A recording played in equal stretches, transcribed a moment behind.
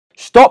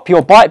Stop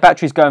your bike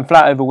batteries going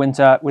flat over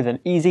winter with an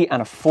easy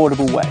and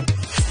affordable way.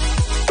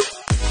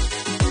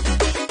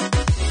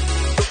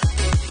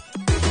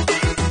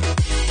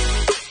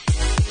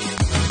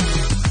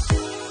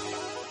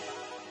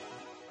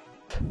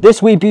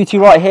 This wee beauty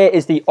right here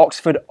is the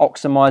Oxford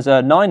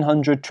Oximiser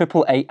 900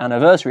 888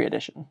 Anniversary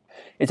Edition.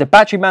 It's a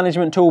battery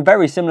management tool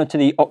very similar to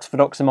the Oxford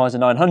Oximiser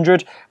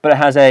 900, but it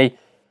has a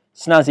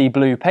snazzy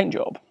blue paint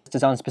job. It's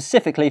designed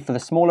specifically for the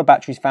smaller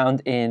batteries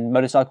found in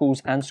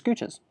motorcycles and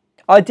scooters.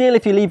 Ideal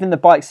if you're leaving the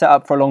bike set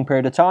up for a long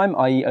period of time,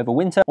 i.e. over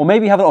winter, or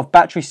maybe you have a lot of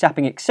battery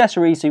sapping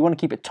accessories, so you want to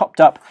keep it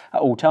topped up at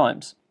all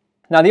times.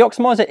 Now the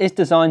Oximiser is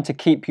designed to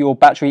keep your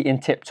battery in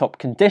tip-top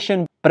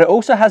condition, but it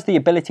also has the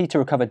ability to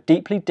recover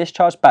deeply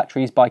discharged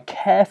batteries by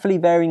carefully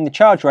varying the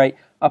charge rate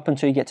up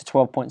until you get to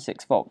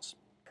 12.6 volts.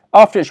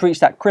 After it's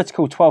reached that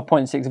critical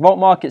 12.6 volt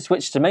mark, it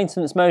switches to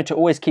maintenance mode to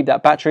always keep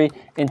that battery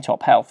in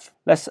top health.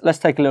 Let's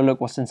take a little look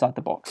what's inside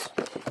the box.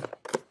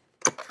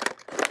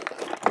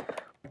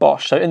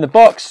 Bosh. So in the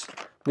box,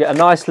 we get a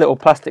nice little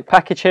plastic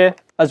package here,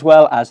 as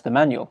well as the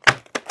manual.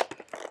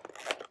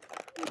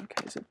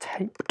 Okay, is it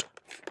taped?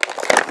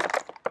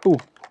 Ooh.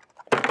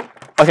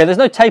 Okay, there's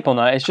no tape on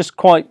that, it's just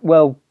quite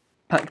well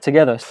packed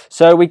together.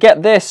 So we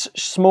get this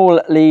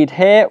small lead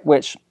here,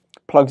 which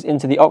plugs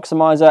into the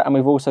Oximiser, and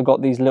we've also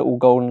got these little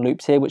golden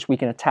loops here, which we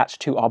can attach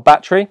to our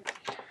battery.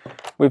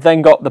 We've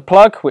then got the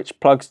plug, which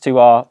plugs to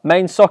our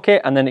main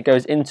socket, and then it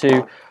goes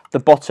into the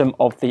bottom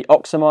of the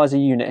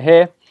Oximiser unit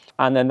here.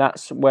 And then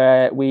that's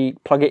where we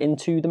plug it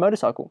into the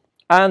motorcycle.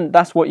 And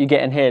that's what you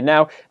get in here.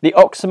 Now, the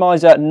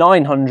Oximiser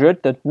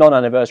 900, the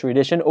non-anniversary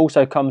edition,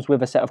 also comes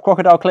with a set of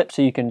crocodile clips,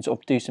 so you can sort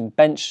of do some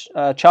bench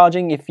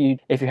charging if you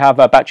have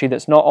a battery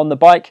that's not on the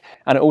bike.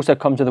 And it also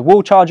comes with a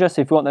wall charger,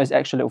 so if you want those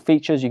extra little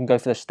features, you can go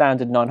for the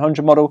standard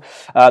 900 model.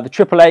 The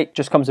 888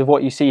 just comes with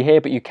what you see here,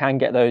 but you can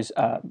get those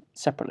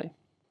separately.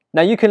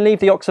 Now you can leave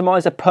the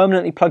Oximiser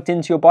permanently plugged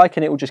into your bike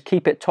and it will just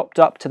keep it topped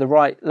up to the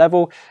right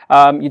level.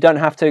 You don't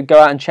have to go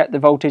out and check the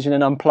voltage and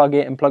then unplug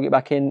it and plug it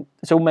back in.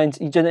 It's all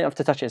you don't have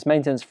to touch it, it's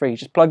maintenance free.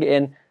 Just plug it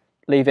in,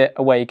 leave it,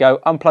 away you go.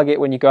 Unplug it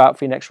when you go out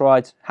for your next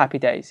ride. Happy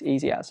days,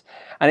 easy as.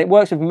 And it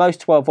works with most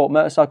 12 volt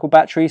motorcycle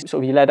batteries,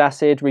 sort of your lead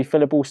acid,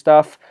 refillable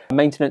stuff,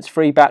 maintenance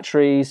free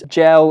batteries,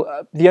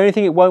 gel. The only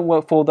thing it won't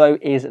work for though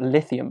is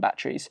lithium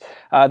batteries.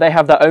 They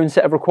have their own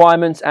set of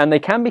requirements and they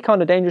can be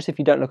kind of dangerous if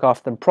you don't look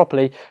after them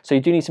properly. So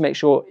you do need to make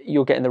sure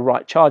you're getting the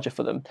right charger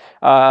for them.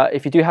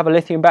 If you do have a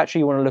lithium battery,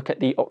 you want to look at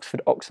the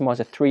Oxford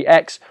Oximiser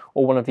 3X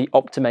or one of the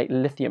Optimate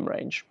lithium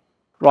range.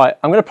 Right,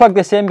 I'm going to plug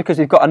this in because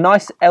we've got a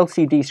nice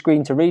LCD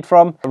screen to read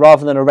from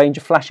rather than a range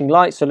of flashing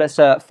lights. So let's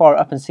fire it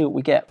up and see what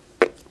we get.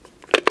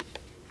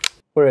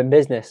 We're in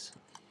business.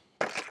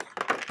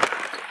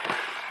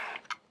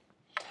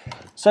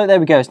 So there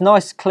we go. It's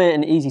nice, clear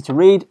and easy to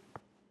read.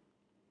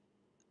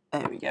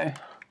 There we go.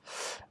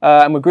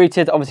 And we're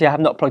greeted, obviously I have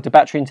not plugged a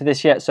battery into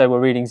this yet, so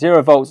we're reading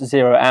 0 volts,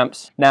 0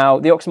 amps. Now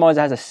the Oximiser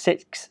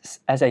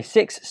has a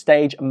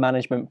six-stage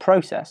management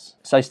process.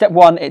 So step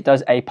 1, it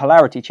does a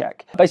polarity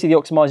check. Basically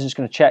the Oximiser is just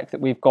going to check that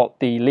we've got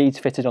the leads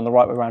fitted on the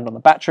right way around on the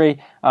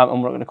battery and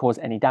we're not going to cause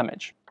any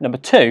damage. Number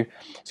 2,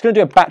 it's going to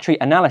do a battery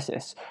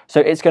analysis. So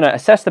it's going to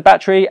assess the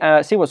battery,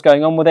 see what's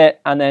going on with it,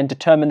 and then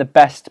determine the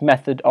best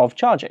method of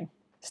charging.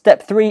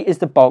 Step 3 is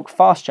the bulk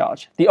fast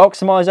charge. The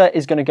Oximiser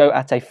is going to go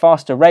at a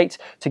faster rate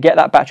to get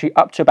that battery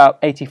up to about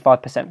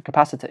 85%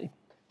 capacity.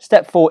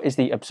 Step 4 is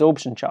the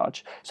absorption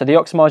charge. So the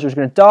Oximiser is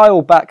going to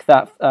dial back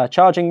that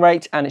charging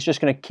rate and it's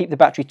just going to keep the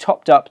battery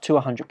topped up to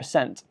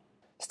 100%.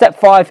 Step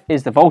 5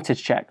 is the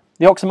voltage check.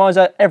 The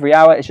Oximiser, every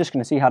hour, is just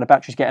going to see how the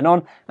battery's getting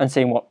on and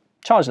seeing what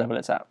charge level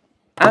it's at.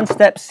 And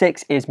step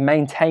 6 is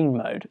maintain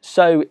mode.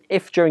 So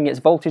if during its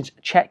voltage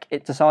check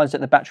it decides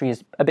that the battery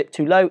is a bit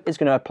too low, it's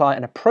going to apply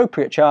an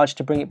appropriate charge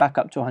to bring it back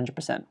up to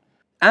 100%.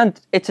 And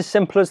it's as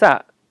simple as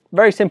that.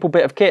 Very simple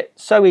bit of kit,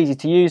 so easy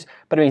to use,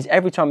 but it means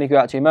every time you go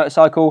out to your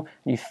motorcycle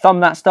and you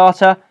thumb that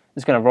starter,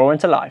 it's going to roar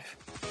into life.